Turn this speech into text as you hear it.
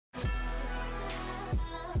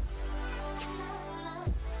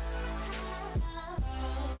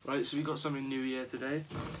Right, so we got something new here today.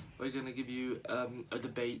 We're going to give you a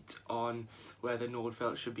debate on whether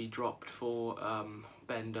Nordfeldt should be dropped for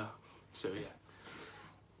Benda. So yeah.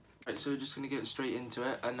 Right, so we're just going to get straight into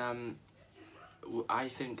it, and I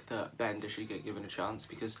think that Benda should get given a chance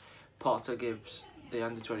because Potter gives the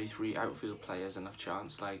under-23 outfield players enough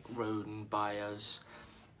chance, like Roden, Byers,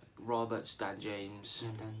 Roberts, Dan James,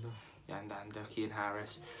 Yandanda, Keane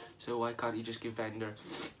Harris. So why can't you just give Benda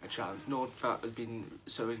a chance? Nordfeldt has been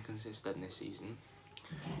so inconsistent this season.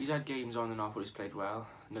 He's had games on and off where he's played well,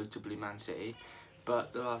 notably Man City,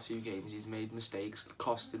 but the last few games he's made mistakes,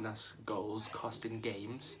 costing us goals, costing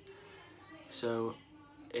games. So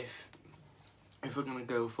if we're going to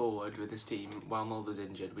go forward with this team while Mulder's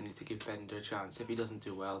injured, we need to give Benda a chance. If he doesn't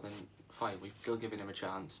do well, then fine, we've still given him a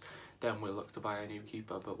chance. Then we'll look to buy a new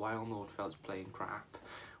keeper. But while Nordfeldt's playing crap,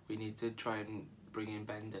 we need to try and bring in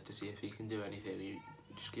Benda to see if he can do anything. You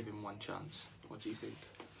just give him one chance. What do you think?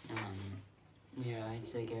 Yeah, I'd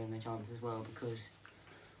say give him a chance as well because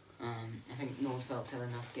I think Nordfeldt's had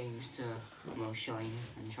enough games to shine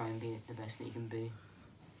and try and be the best that he can be.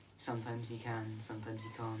 Sometimes he can, sometimes he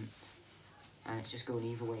can't. And it's just going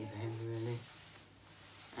either way for him, really.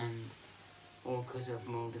 And all because of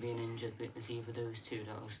Mulder being injured, it's either those two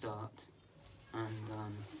that'll start. And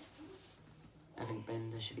I think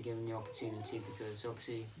Benda should be given the opportunity because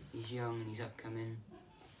obviously he's young and he's upcoming.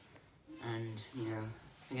 And you know,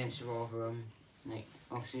 against Rotherham, like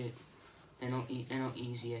obviously they're not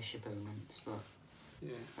easy-ish opponents, but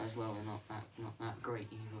yeah, as well they're not that great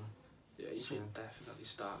either. Yeah, you should definitely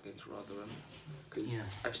start against Rotherham because yeah.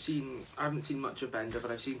 I haven't seen much of Benda, but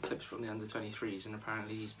I've seen clips from the under-23s, and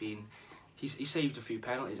apparently he saved a few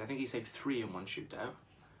penalties. I think he saved 3 in one shootout.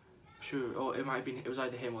 Sure, or it was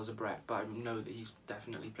either him or Zabret, but I know that he's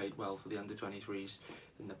definitely played well for the under-23s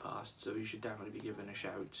in the past, so he should definitely be given a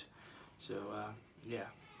shout. So yeah.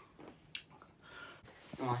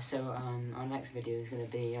 Alright, so our next video is going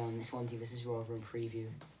to be the Swansea vs Rotherham preview,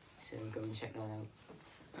 so go and check that out.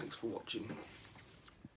 Thanks for watching.